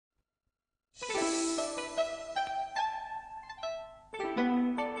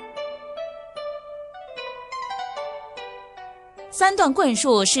三段棍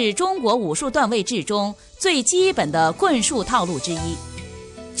术是中国武术段位制中最基本的棍术套路之一，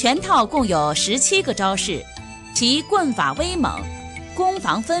全套共有17个招式，其棍法威猛，攻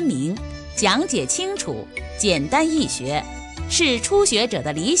防分明，讲解清楚，简单易学，是初学者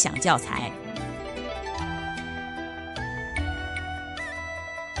的理想教材。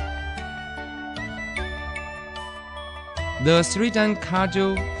The three-dan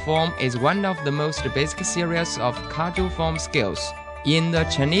cardio form is one of the most basic series of cardio form skills in the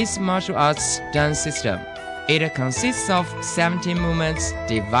Chinese martial arts dance system. It consists of 17 movements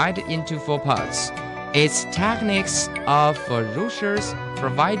divided into 4 parts. Its techniques are ferocious,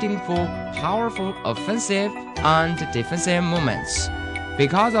 providing for powerful offensive and defensive movements.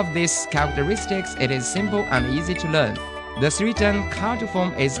 Because of these characteristics, it is simple and easy to learn. The three-dan cardio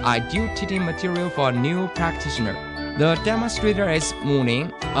form is ideal teaching material for a new practitioner. The demonstrator is Mu Ning,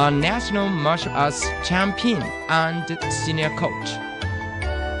 a national martial arts champion and senior coach.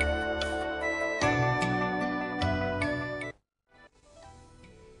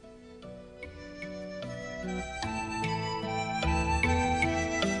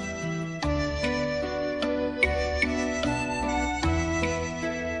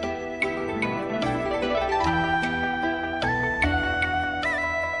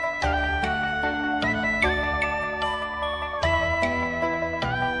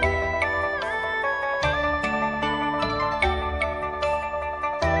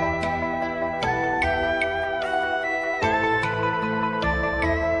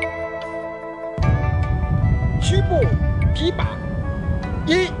虚步劈把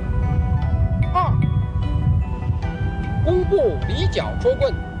，1、2，弓步离脚戳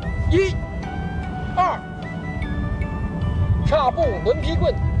棍，1、2，岔步轮劈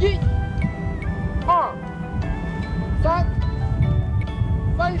棍，1、2、3，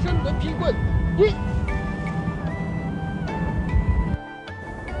翻身轮劈棍，1。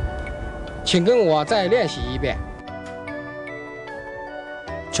请跟我再练习一遍。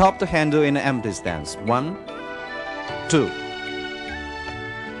Chop the handle in an empty stance. 1, 2.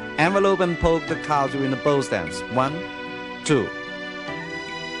 Envelope and poke the cardio in a bow stance. 1, 2.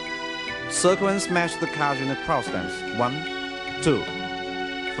 Circle and smash the cardio in a cross stance. 1, 2,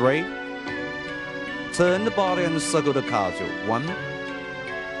 3. Turn the body and circle the cardio. 1.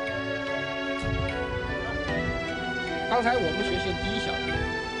 刚才我们学习第1小节，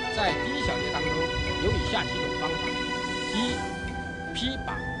在第1小节当中有以下几种方法：1、劈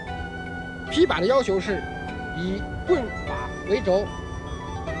把。劈把的要求是以棍把为轴，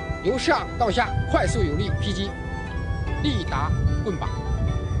由上到下快速有力劈击，力达棍把。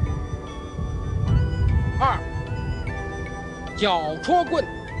2、脚戳棍，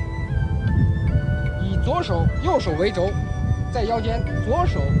以左手右手为轴，在腰间左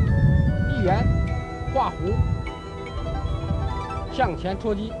手立圆画弧向前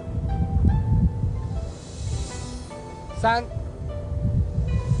戳击。3、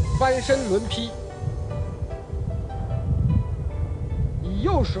翻身轮劈，以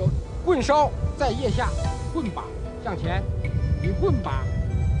右手棍梢在腋下，棍把向前，以棍把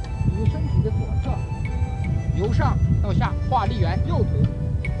与身体的左侧由上到下画立圆，右腿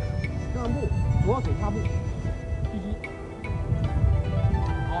上步，左腿插步，劈击。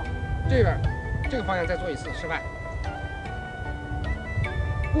好，这个方向再做一次示范。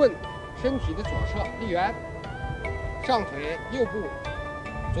棍身体的左侧立圆，上腿右步。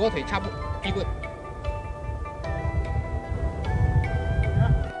左腿插步劈棍。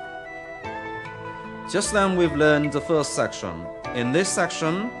Just then we've learned the first section. In this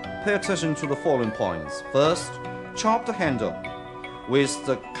section, pay attention to the following points. First, chop the handle. With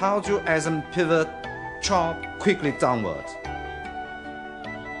the cardio as a pivot, chop quickly downward.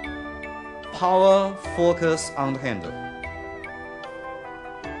 Power focus on the handle.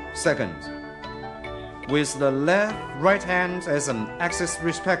 Second, with the left, right hand as an axis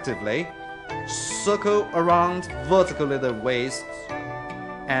respectively, circle around vertically the waist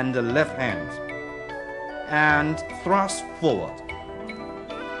and the left hand, and thrust forward.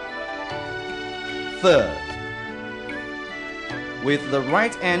 Third, with the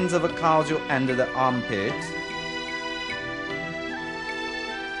right end of a cardio under the armpit,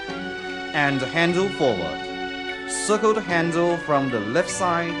 and the handle forward. Circle the handle from the left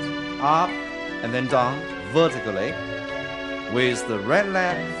side, up, and then down vertically with the right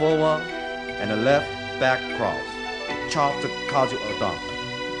leg forward and the left back cross. Chop the cardio down.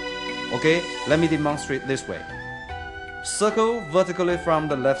 Okay, let me demonstrate this way. Circle vertically from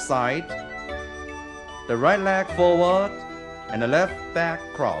the left side, the right leg forward and the left back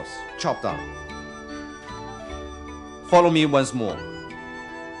cross. Chop down. Follow me once more.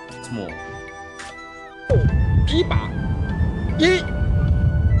 Once more. 劈把1、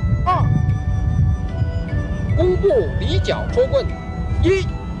2，弓步离脚戳棍，1、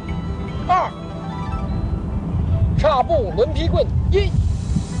2，叉步轮劈棍，1、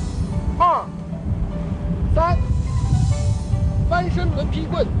2、3，翻身轮劈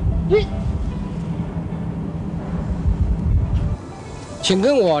棍，1。请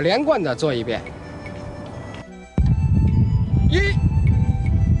跟我连贯的做一遍。1、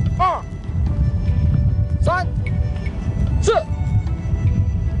2、3、4。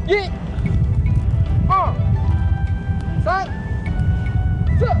1、2、3、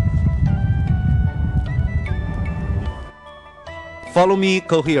4。Follow me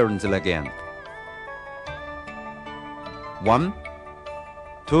coherently again. 1,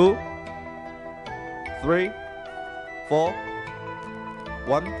 2, 3, 4.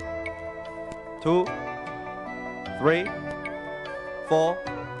 1, 2, 3, 4。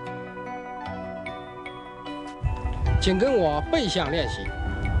请跟我背向练习。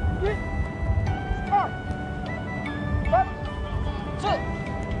1、2、3、4。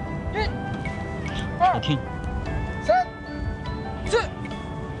1、2、3、4。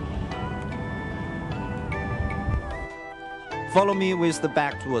Follow me with the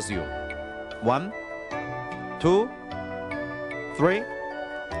back towards you. 1, 2, 3,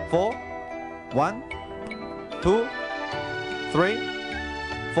 4. 1, 2, 3,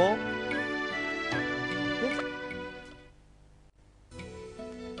 4。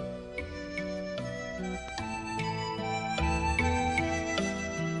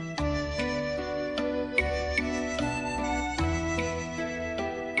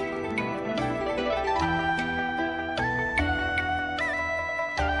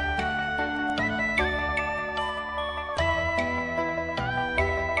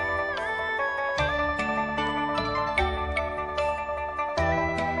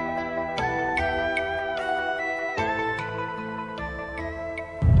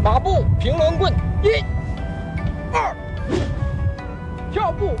马步平轮棍，1、2，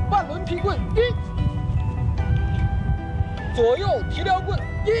跳步半轮劈棍，1，左右提撩棍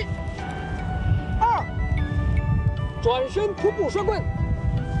，1、2，转身徒步摔棍。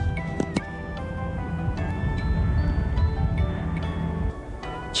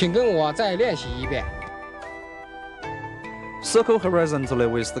请跟我再练习一遍。Circle horizontally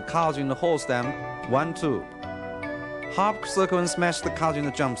with the cardio in the hold stamp. 1, 2. Half circle and smash the cardio in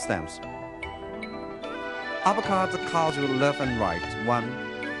the jump stamps. Uppercut the cardio left and right. 1,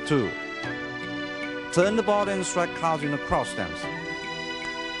 2. Turn the body and strike cardio in the cross stamps.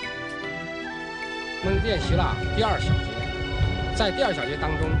 我们练习了第2小节，在第2小节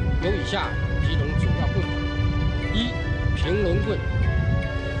当中有以下几种主要棍法：1、平轮棍，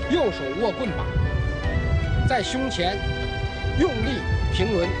右手握棍把，在胸前用力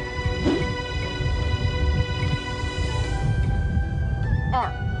平轮。2、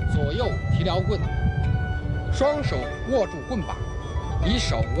左右提撩棍，双手握住棍把，以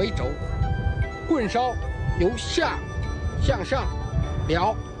手为轴，棍梢由下向上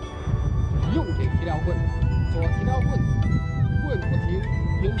撩。右腿提撩棍，左提撩棍，棍不停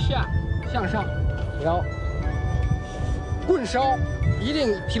由下向上撩。棍梢一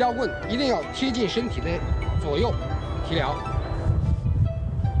定提撩棍一定要贴近身体的左右提撩，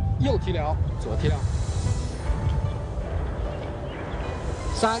右提撩，左提撩。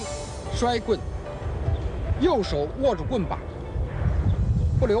3、摔棍，右手握住棍把，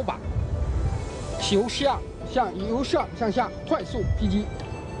不留把，由上向下快速劈击，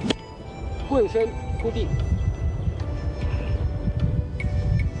棍身固定。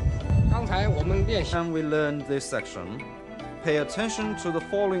刚才我们练习。 And we learned this section. Pay attention to the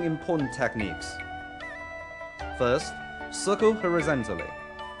following important techniques. First, circle horizontally,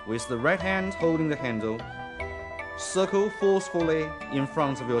 with the right hand holding the handle. Circle forcefully in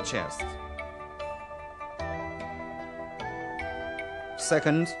front of your chest.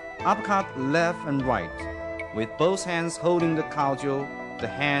 Second, uppercut left and right, with both hands holding the cardio, the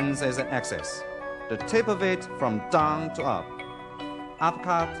hands as an axis. The tip of it from down to up.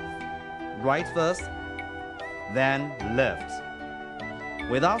 Uppercut, right first, then left.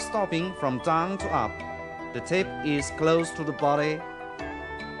 Without stopping from down to up, the tip is close to the body.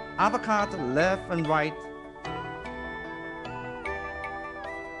 Uppercut left and right,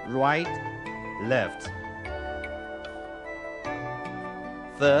 right, left.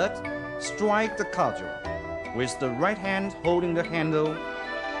 Third, strike the cardio with the right hand holding the handle.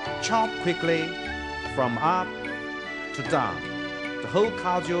 Chop quickly from up to down. The whole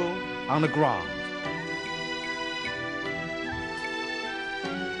cardio on the ground.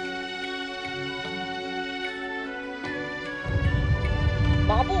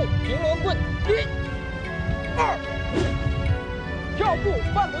 马步平轮棍，1、2，跳步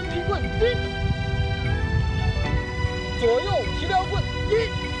半轮劈棍一，左右齐撩棍一、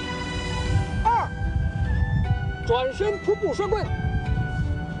二，转身扑步顺棍。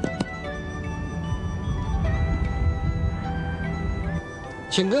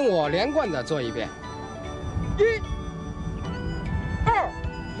请跟我连贯的做一遍。1、2、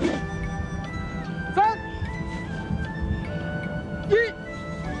3、1、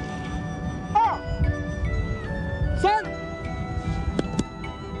2、3。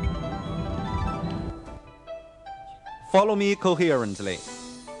Follow me coherently.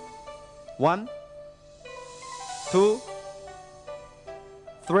 1, 2,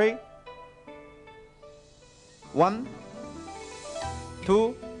 3, 1,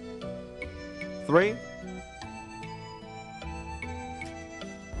 2, 3。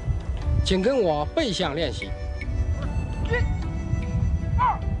请跟我背向练习。1、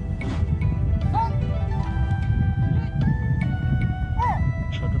2、3、1、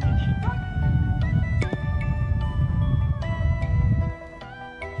2，扯准备起。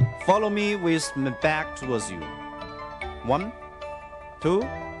Follow me with my back towards you. 1, 2,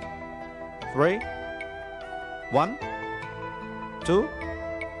 3. 1, 2,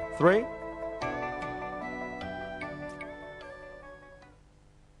 3.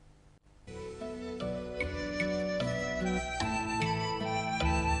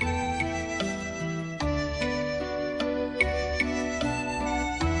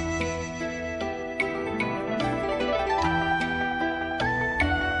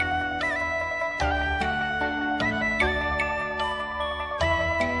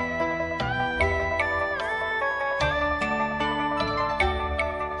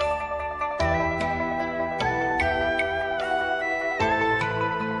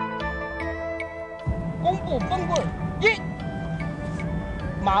弓步崩棍1，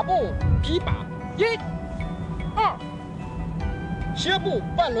马步劈把1、2，斜步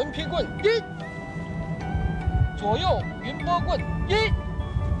半轮劈棍1，左右云波棍1、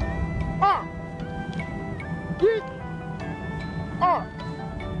2、1、2。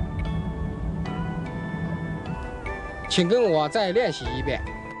请跟我再练习一遍。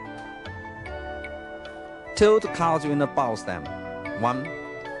Tilt cardio in the bow stamp. 1.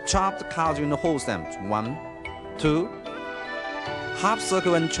 Chopped cardio in the whole stamp. 1, 2. Half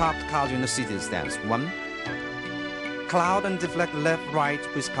circle and chopped cardio in the seated stance. 1. Cloud and deflect left right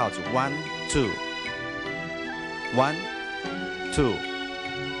with cardio. 1, 2. 1, 2.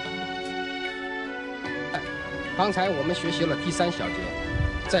 刚才我们学习了第3小节，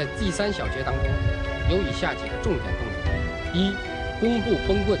在第3小节当中，有以下几个重点动作：一、弓步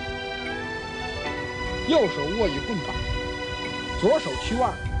崩棍，右手握以棍把，左手屈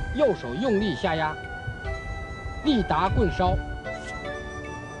腕，右手用力下压，力达棍梢。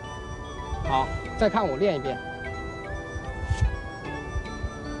好，再看我练一遍。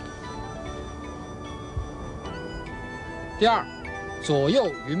第二，左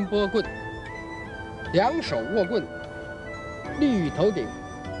右云波棍，两手握棍，立于头顶，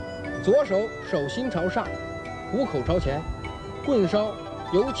左手手心朝上，虎口朝前，棍梢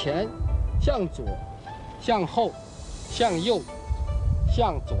由前向左，向后，向右，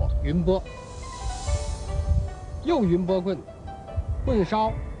向左云波。右云波棍，棍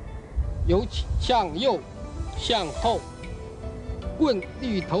梢由向右，向后，棍立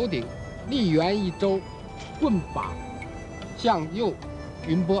于头顶，立圆一周，棍把向右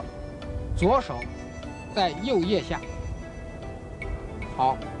云波，左手在右腋下。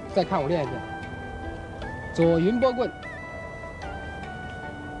好，再看我练一遍。左云波棍，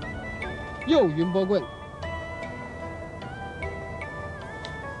右云波棍。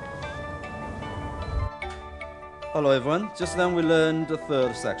Hello everyone, just then we learned the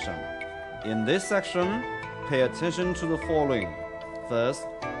third section. In this section, pay attention to the following. First,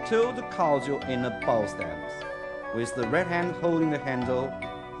 tilt the cardio in a bow stance. With the right hand holding the handle,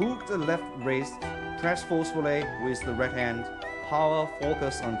 hook the left wrist, press forcefully with the right hand, power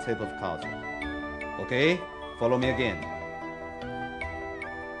focus on tip of cardio. Okay, follow me again.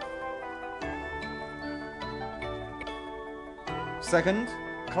 Second,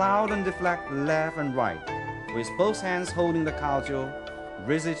 cloud and deflect left and right. With both hands holding the cardio,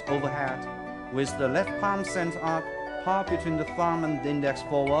 raise it overhead. With the left palm sent up, palm between the thumb and the index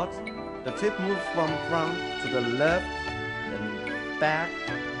forward. The tip moves from front to the left, then back.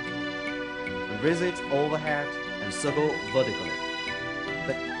 Raise it overhead and circle vertically.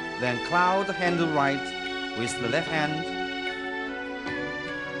 Then cloud the handle right with the left hand.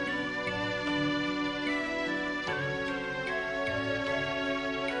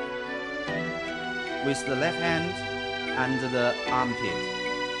 With the left hand under the armpit.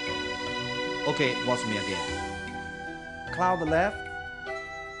 Okay, watch me again. Cloud the left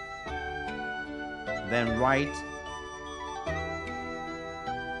then right.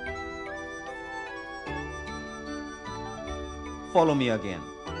 Follow me again.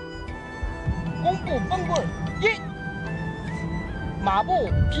 弓步崩棍一，马步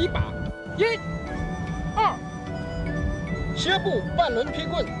劈把一，二，斜步半轮劈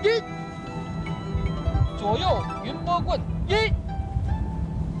棍一，左右云波棍一，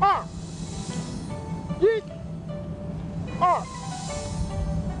二，一，二，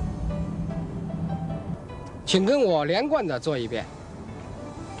请跟我连贯的做一遍。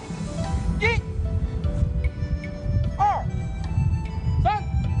一，二，三，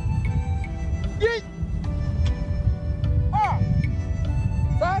一，二，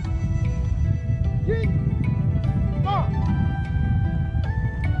三，一，二。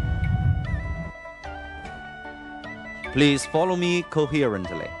Please follow me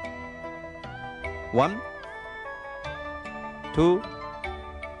coherently. 1, 2,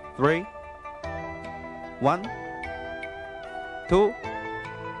 3. 1, 2,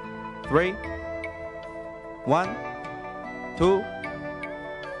 3. 1, 2.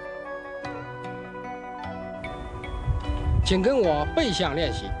 请跟我背向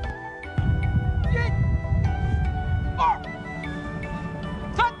练习。一、二、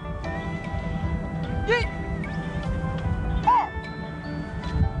三，一、二。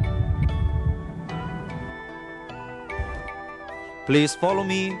Please follow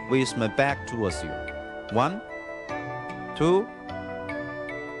me with my back towards you. 1, 2,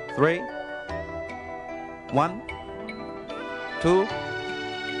 3. 1, 2.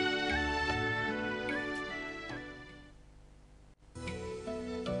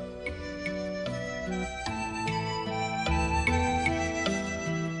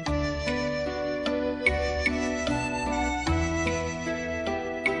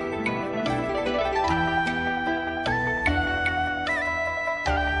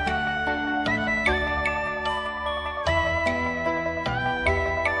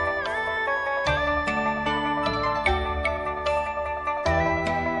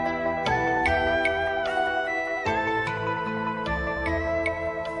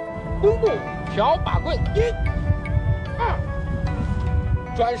 弓步挑把棍一、二，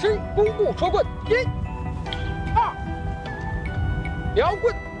转身弓步戳棍一、二，撩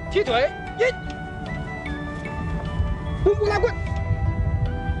棍踢腿一，弓步拉棍，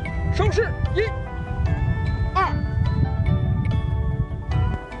收势一、二。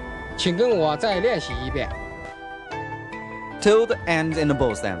请跟我再练习一遍。Toe the end in the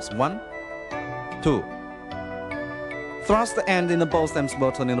bow stamps. 1, 2. Thrust the end in the bow stamps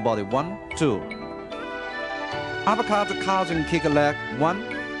while turning the body. 1, 2. Uppercut the couch and kick a leg. 1.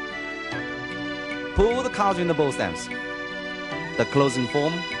 Pull the couch in the bow stamps. The closing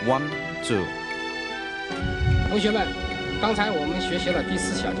form. 1, 2. 同学们，刚才我们学习了第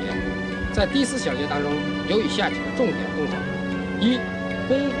4小节，在第4小节当中有以下几个重点动作：一、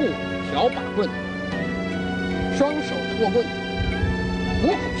弓步挑把棍，双手握棍，虎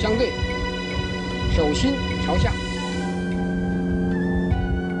口相对，手心朝下。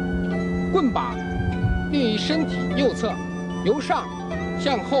棍把立于身体右侧，由上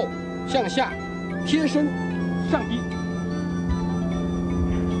向后向下贴身上低。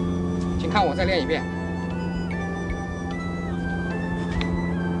请看我再练一遍。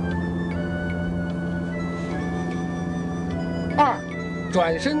二，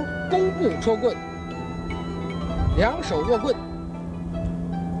转身弓步戳棍，两手握棍，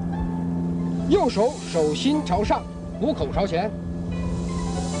右手手心朝上，虎口朝前。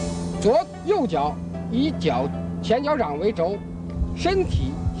右脚以前脚掌为轴，身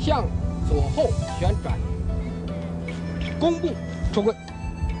体向左后旋转，弓步戳棍，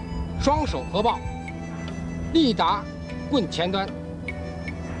双手合抱，力达棍前端。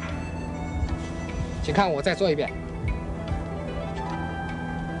请看我再做一遍。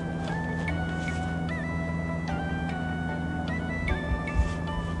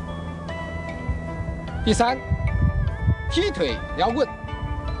第三，踢腿撩棍。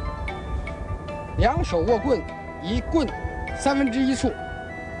两手握棍，以棍1/3处，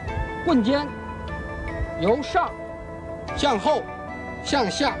棍尖由上向后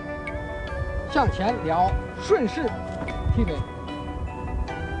向下向前撩，顺势踢腿。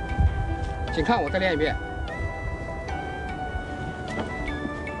请看我再练一遍。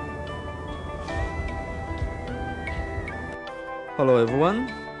Hello everyone.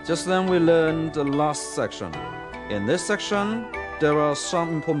 Just then we learned the last section. In this section, there are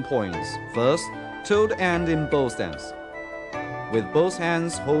some important points. First, toe the end in bow stance. With both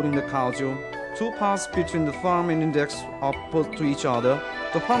hands holding the cudgel, 2 parts between the thumb and index are put to each other,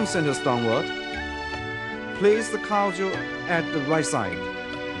 the palm centers downward. Place the cudgel at the right side.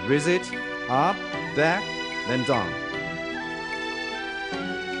 Raise it up back, then down.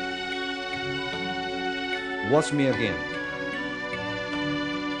 Watch me again.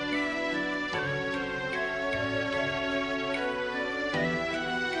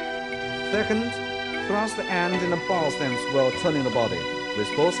 Second, thrust the hand in the ball stance while turning the body, with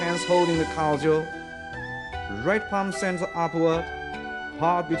both hands holding the cardio. Right palm center upward,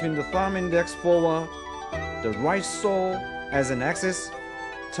 part between the thumb index forward, the right sole as an axis.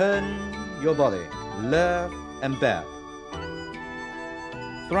 Turn your body left and back.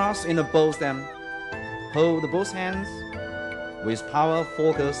 Thrust in the bow stem. Hold both hands with power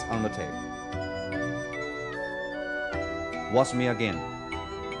focus on the tape. Watch me again.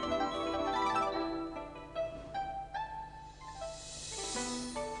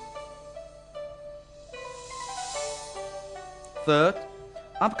 Third,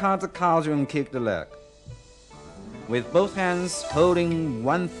 upcut the cardio and kick the leg. With both hands holding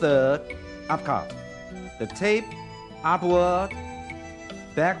 1/3 upcut. The tape upward,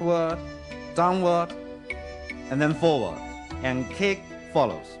 backward, downward, and then forward, and kick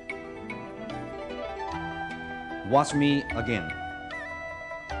follows. Watch me again.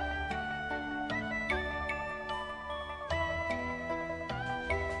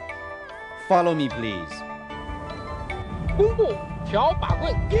 Follow me, please. 弓步调把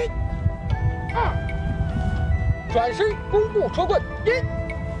棍，1、2，转身弓步戳棍，1、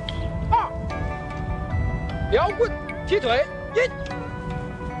2，撩棍踢腿，1，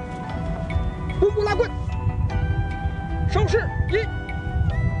弓步拉棍，收势，1、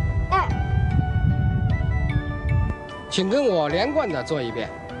2，请跟我连贯的做一遍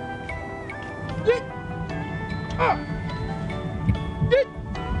，1、2，1、2，1、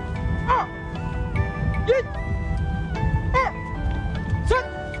2、3、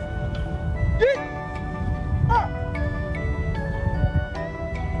1、2。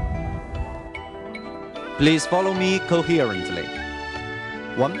Please follow me coherently.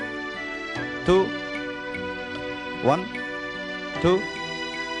 1, 2, 1, 2,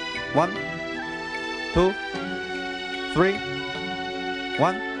 1, 2, 3,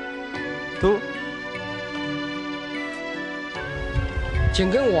 1, 2。请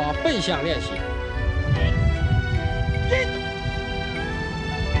跟我背向练习。1、2、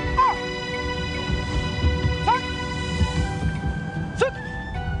3、4、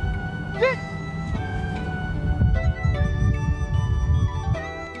1。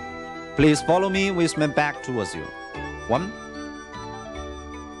Please follow me with my back towards you. 1,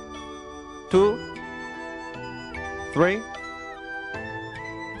 2, 3,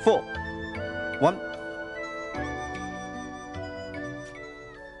 4. 1,